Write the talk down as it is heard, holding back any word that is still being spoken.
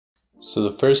So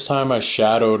the first time I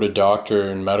shadowed a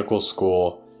doctor in medical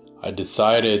school, I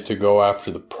decided to go after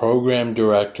the program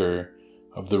director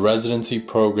of the residency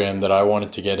program that I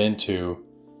wanted to get into.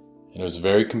 And it was a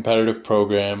very competitive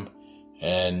program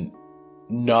and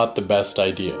not the best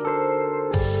idea.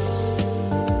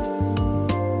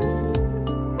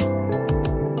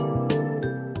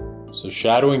 So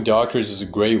shadowing doctors is a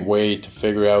great way to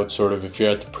figure out sort of if you're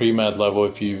at the pre-med level,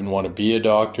 if you even want to be a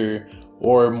doctor,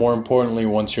 or more importantly,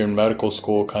 once you're in medical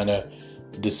school, kind of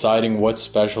deciding what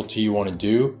specialty you want to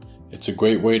do. It's a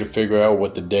great way to figure out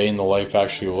what the day in the life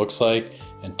actually looks like,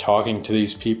 and talking to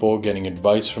these people, getting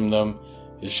advice from them,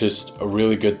 is just a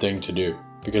really good thing to do.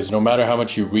 Because no matter how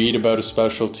much you read about a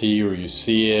specialty or you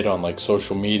see it on like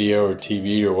social media or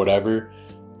TV or whatever,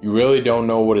 you really don't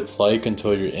know what it's like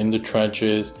until you're in the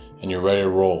trenches and you're ready to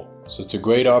roll. So it's a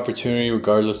great opportunity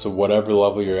regardless of whatever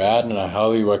level you're at, and I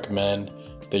highly recommend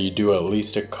that you do at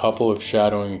least a couple of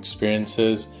shadowing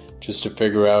experiences just to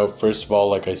figure out, first of all,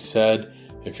 like I said,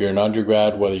 if you're an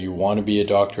undergrad, whether you want to be a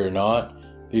doctor or not.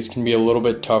 These can be a little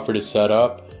bit tougher to set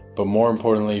up, but more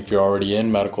importantly, if you're already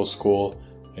in medical school,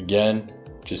 again,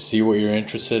 just see what you're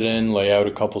interested in, lay out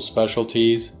a couple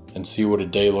specialties, and see what a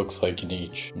day looks like in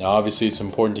each. Now obviously it's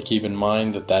important to keep in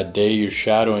mind that that day you're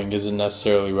shadowing isn't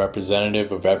necessarily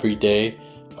representative of every day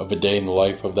of a day in the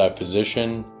life of that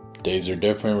physician. Days are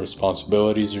different,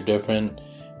 responsibilities are different,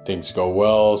 things go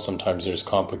well, sometimes there's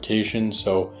complications,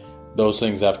 so those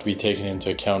things have to be taken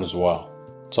into account as well.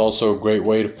 It's also a great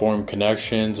way to form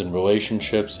connections and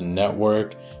relationships and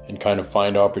network and kind of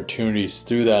find opportunities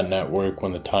through that network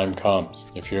when the time comes.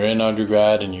 If you're in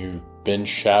undergrad and you've been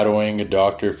shadowing a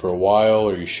doctor for a while,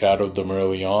 or you shadowed them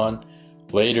early on,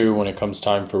 later when it comes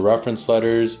time for reference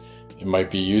letters, it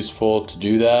might be useful to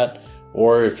do that.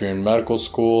 Or if you're in medical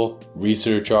school,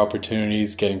 research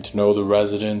opportunities, getting to know the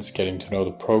residents, getting to know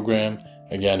the program.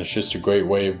 Again, it's just a great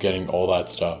way of getting all that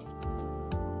stuff.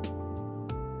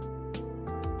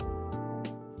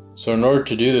 So in order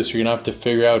to do this, you're going to have to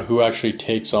figure out who actually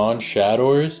takes on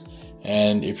shadowers.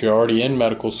 And if you're already in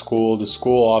medical school, the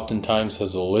school oftentimes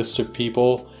has a list of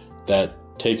people that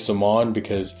takes them on,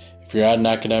 because if you're at an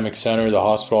academic center, the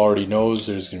hospital already knows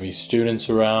there's going to be students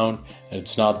around, and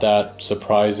it's not that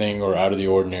surprising or out of the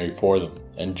ordinary for them.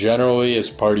 And generally, as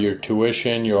part of your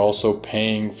tuition, you're also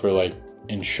paying for like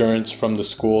insurance from the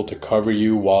school to cover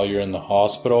you while you're in the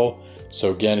hospital.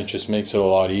 So again, it just makes it a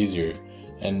lot easier.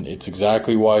 And it's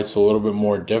exactly why it's a little bit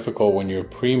more difficult when you're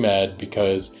pre-med,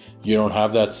 because you don't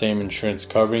have that same insurance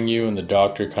covering you, and the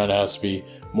doctor kind of has to be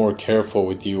more careful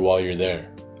with you while you're there.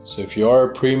 So if you are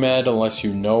a pre-med, unless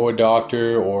you know a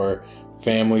doctor or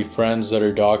family friends that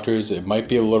are doctors, it might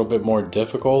be a little bit more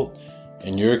difficult.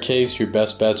 In your case, your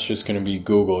best bet's just going to be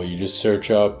Google. You just search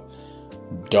up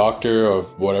doctor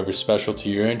of whatever specialty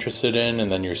you're interested in,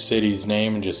 and then your city's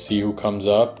name, and just see who comes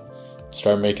up.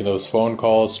 Start making those phone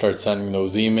calls, start sending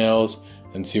those emails,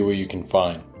 and see what you can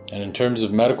find. And in terms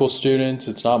of medical students,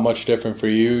 it's not much different for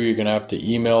you. You're going to have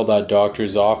to email that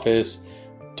doctor's office,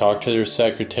 talk to their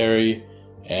secretary,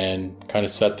 and kind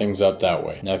of set things up that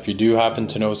way. Now if you do happen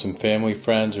to know some family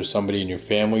friends or somebody in your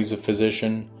family is a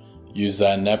physician, use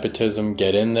that nepotism,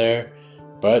 get in there.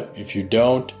 But if you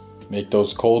don't, make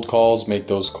those cold calls, make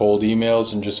those cold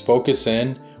emails, and just focus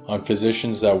in on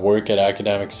physicians that work at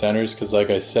academic centers, because like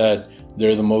I said,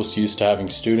 they're the most used to having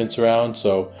students around,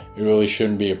 so it really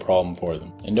shouldn't be a problem for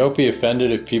them. And don't be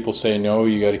offended if people say no.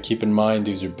 You got to keep in mind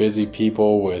these are busy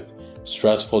people with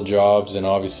stressful jobs and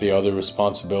obviously other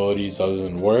responsibilities other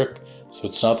than work, so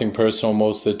it's nothing personal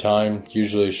most of the time.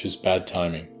 Usually it's just bad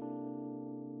timing.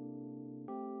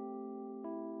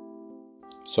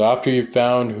 So after you've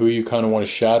found who you kind of want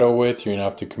to shadow with, you're going to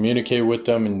have to communicate with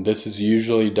them, and this is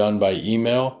usually done by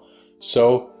email.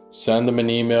 So send them an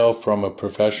email from a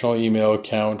professional email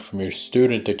account, from your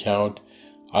student account.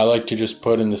 I like to just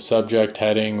put in the subject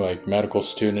heading like medical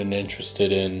student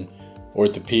interested in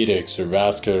orthopedics or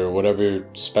vascular or whatever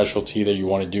specialty that you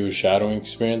want to do a shadowing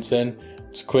experience in.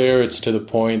 It's clear, it's to the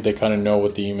point, they kind of know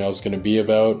what the email is going to be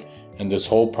about. And this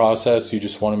whole process, you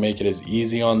just want to make it as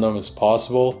easy on them as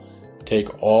possible.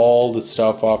 Take all the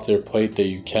stuff off their plate that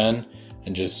you can,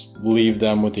 and just leave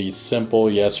them with a simple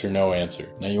yes or no answer.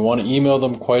 Now you want to email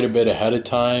them quite a bit ahead of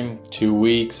time, 2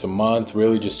 weeks, a month,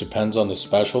 really just depends on the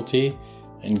specialty,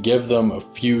 and give them a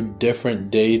few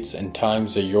different dates and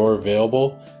times that you're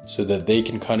available so that they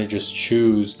can kind of just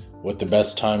choose what the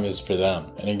best time is for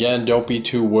them. And again, don't be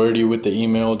too wordy with the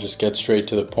email, just get straight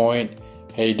to the point.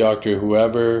 Hey, Dr.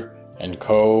 Whoever and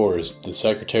co, or the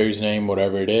secretary's name,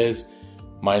 whatever it is,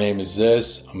 my name is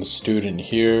this, I'm a student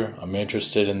here, I'm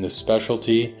interested in this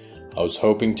specialty. I was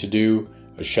hoping to do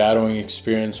a shadowing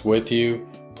experience with you.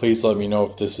 please let me know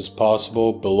if this is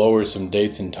possible. Below are some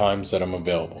dates and times that I'm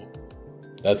available.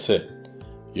 That's it.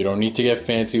 You don't need to get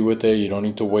fancy with it. You don't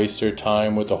need to waste your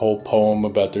time with a whole poem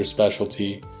about their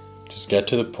specialty. Just get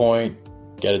to the point,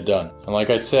 get it done. And like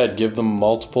I said, give them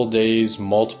multiple days,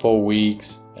 multiple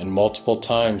weeks, and multiple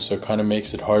times, so it kind of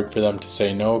makes it hard for them to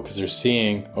say no, because they're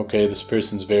seeing, okay, this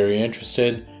person's very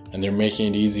interested, and they're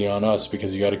making it easy on us,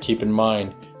 because you got to keep in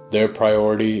mind, their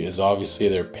priority is obviously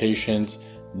their patients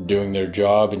doing their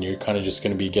job, and you're kind of just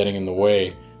going to be getting in the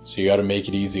way. So you got to make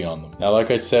it easy on them. Now,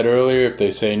 like I said earlier, if they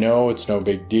say no, it's no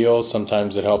big deal.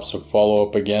 Sometimes it helps to follow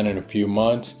up again in a few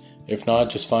months. If not,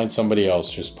 just find somebody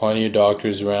else. There's plenty of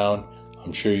doctors around.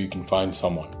 I'm sure you can find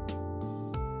someone.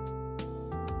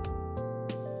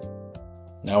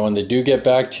 Now, when they do get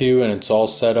back to you and it's all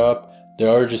set up, there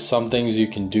are just some things you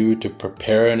can do to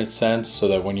prepare in a sense, so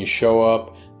that when you show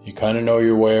up, you kind of know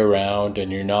your way around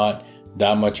and you're not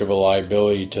that much of a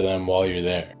liability to them while you're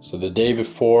there. So the day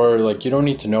before, you don't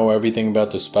need to know everything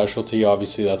about the specialty.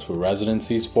 Obviously, that's what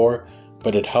residency's for,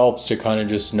 but it helps to kind of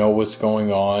just know what's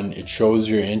going on. It shows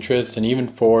your interest, and even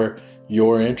for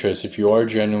your interest, if you are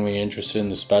genuinely interested in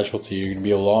the specialty, you're going to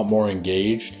be a lot more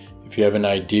engaged if you have an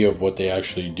idea of what they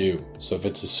actually do. So if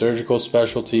it's a surgical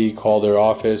specialty, call their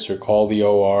office or call the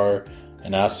OR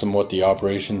and ask them what the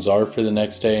operations are for the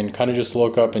next day, and kind of just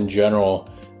look up in general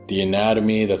the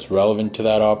anatomy that's relevant to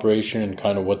that operation and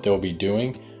kind of what they'll be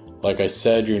doing. Like I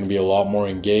said, you're going to be a lot more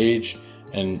engaged,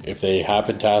 and if they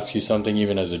happen to ask you something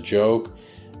even as a joke,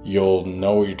 you'll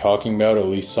know what you're talking about at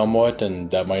least somewhat, and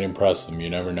that might impress them. You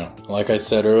never know. Like I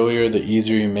said earlier, the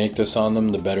easier you make this on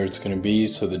them, the better it's going to be.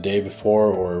 So the day before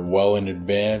or well in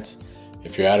advance,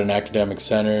 if you're at an academic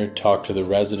center, talk to the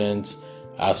residents,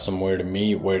 ask them where to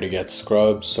meet, where to get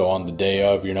scrubs, so on the day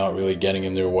of, you're not really getting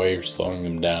in their way or slowing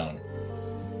them down.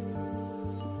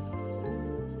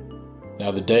 Now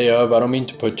the day of, I don't mean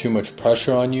to put too much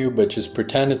pressure on you, but just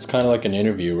pretend it's kind of like an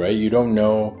interview, right? You don't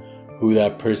know who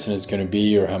that person is going to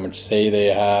be or how much say they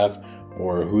have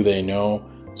or who they know.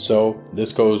 So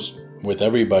this goes with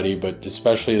everybody, but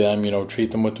especially them,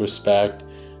 treat them with respect.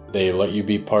 They let you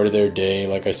be part of their day.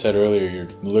 Like I said earlier, you're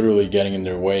literally getting in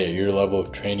their way. At your level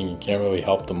of training, you can't really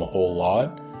help them a whole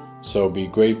lot. So be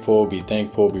grateful, be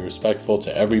thankful, be respectful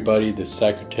to everybody, the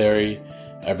secretary,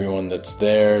 everyone that's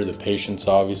there, the patients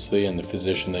obviously, and the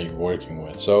physician that you're working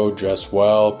with. So dress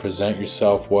well, present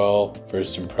yourself well.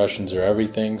 First impressions are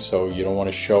everything, so you don't want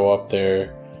to show up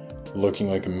there looking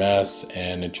like a mess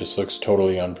and it just looks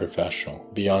totally unprofessional.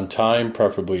 Be on time,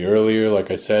 preferably earlier.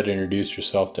 Like I said, introduce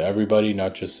yourself to everybody,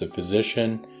 not just the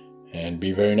physician, and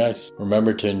be very nice.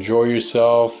 Remember to enjoy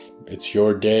yourself. It's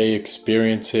your day,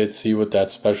 experience it, see what that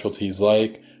specialty is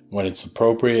like. When it's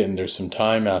appropriate and there's some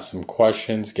time, ask some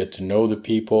questions, get to know the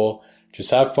people. Just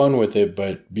have fun with it,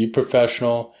 but be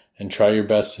professional and try your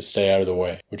best to stay out of the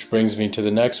way. Which brings me to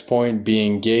the next point, be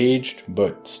engaged,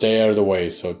 but stay out of the way.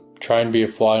 So try and be a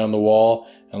fly on the wall.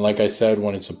 And like I said,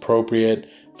 when it's appropriate,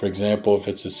 for example, if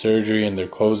it's a surgery and they're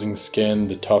closing skin,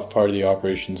 the tough part of the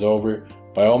operation's over,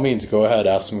 by all means, go ahead,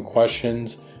 ask some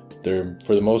questions. They're,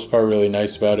 for the most part, really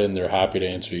nice about it, and they're happy to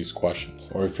answer these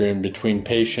questions. Or if you're in between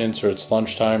patients or it's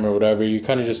lunchtime or whatever, you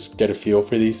kind of just get a feel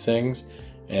for these things.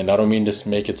 And I don't mean to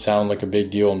make it sound like a big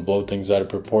deal and blow things out of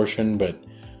proportion, but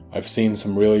I've seen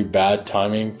some really bad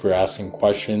timing for asking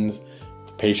questions. If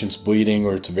the patient's bleeding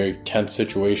or it's a very tense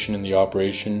situation in the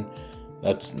operation,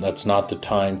 that's not the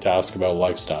time to ask about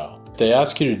lifestyle. If they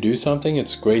ask you to do something,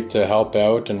 it's great to help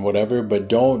out and whatever, but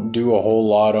don't do a whole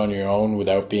lot on your own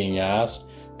without being asked,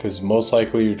 because most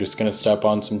likely you're just going to step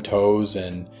on some toes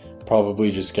and probably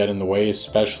just get in the way,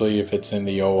 especially if it's in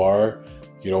the OR.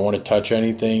 You don't want to touch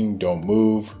anything, don't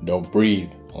move, don't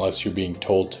breathe unless you're being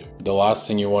told to. The last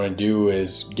thing you want to do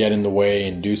is get in the way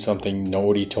and do something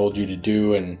nobody told you to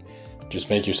do and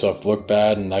just make yourself look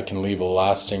bad, and that can leave a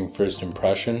lasting first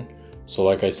impression. So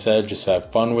like I said, just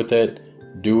have fun with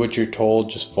it, do what you're told,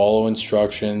 just follow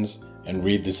instructions and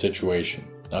read the situation.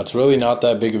 Now, it's really not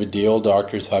that big of a deal.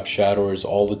 Doctors have shadowers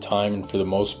all the time, and for the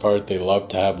most part, they love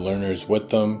to have learners with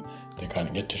them. They kind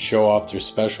of get to show off their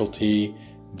specialty,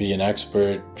 be an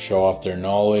expert, show off their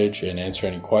knowledge, and answer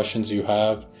any questions you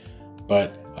have.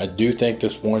 But I do think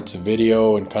this warrants a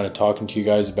video and kind of talking to you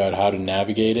guys about how to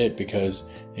navigate it, because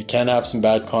it can have some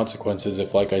bad consequences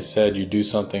if, like I said, you do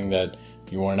something that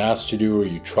you weren't asked to do or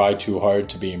you try too hard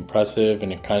to be impressive,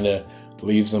 and it kind of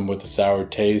leaves them with a sour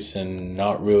taste and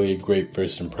not really a great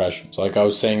first impression. So like I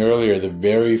was saying earlier, the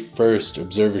very first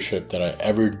observership that I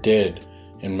ever did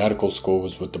in medical school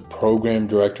was with the program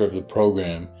director of the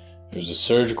program. It was a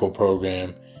surgical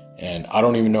program, and I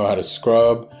don't even know how to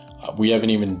scrub. We haven't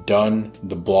even done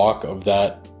the block of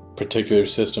that particular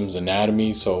system's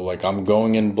anatomy, so like I'm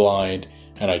going in blind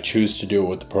and I choose to do it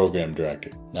with the program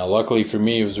director. Now luckily for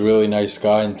me, he was a really nice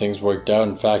guy and things worked out.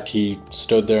 In fact, he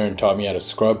stood there and taught me how to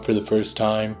scrub for the first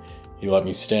time. He let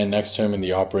me stand next to him in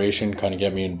the operation, kind of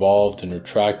get me involved in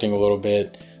retracting a little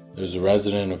bit. There was a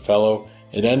resident and a fellow.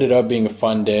 It ended up being a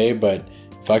fun day, but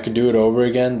if I could do it over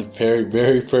again, the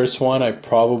very first one, I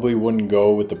probably wouldn't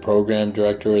go with the program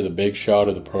director or the big shot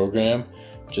of the program.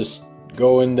 Just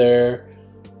go in there,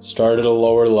 start at a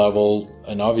lower level,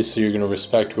 and obviously you're going to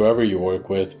respect whoever you work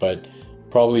with, but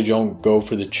probably don't go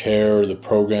for the chair or the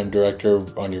program director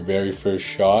on your very first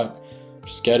shot.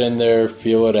 Just get in there,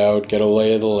 feel it out, get a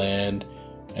lay of the land,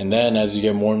 and then as you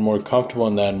get more and more comfortable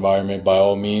in that environment, by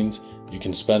all means, you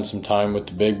can spend some time with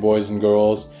the big boys and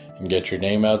girls and get your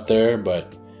name out there,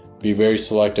 but be very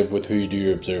selective with who you do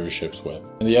your observerships with.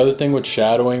 And the other thing with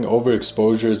shadowing,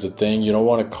 overexposure is a thing. You don't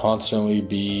want to constantly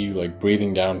be like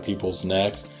breathing down people's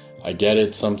necks. I get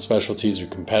it, some specialties are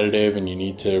competitive and you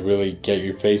need to really get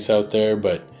your face out there,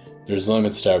 but there's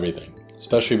limits to everything.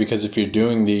 Especially because if you're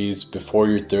doing these before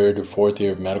your 3rd or 4th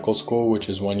year of medical school, which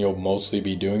is when you'll mostly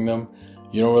be doing them,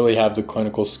 you don't really have the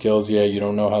clinical skills yet, you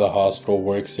don't know how the hospital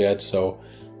works yet, so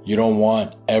you don't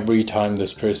want every time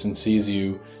this person sees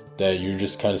you that you're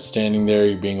just kind of standing there,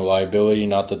 you're being a liability.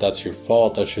 Not that that's your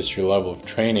fault, that's just your level of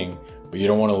training, but you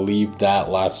don't want to leave that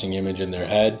lasting image in their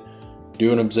head.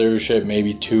 Do an observership,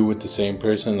 maybe 2 with the same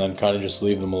person, and then kind of just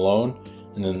leave them alone.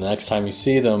 And then the next time you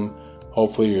see them,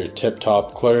 hopefully you're a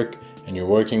tip-top clerk and you're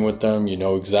working with them, you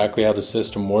know exactly how the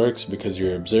system works because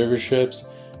you're observerships,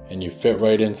 and you fit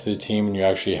right into the team and you're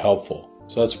actually helpful.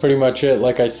 So that's pretty much it.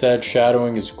 Like I said,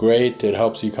 shadowing is great. It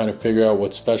helps you kind of figure out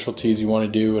what specialties you want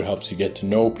to do. It helps you get to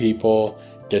know people,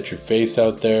 get your face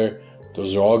out there.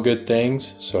 Those are all good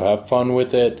things. So have fun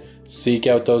with it. Seek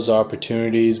out those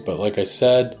opportunities. But like I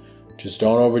said, just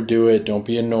don't overdo it. Don't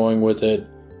be annoying with it.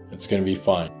 It's going to be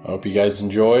fine. I hope you guys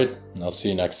enjoyed, and I'll see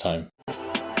you next time.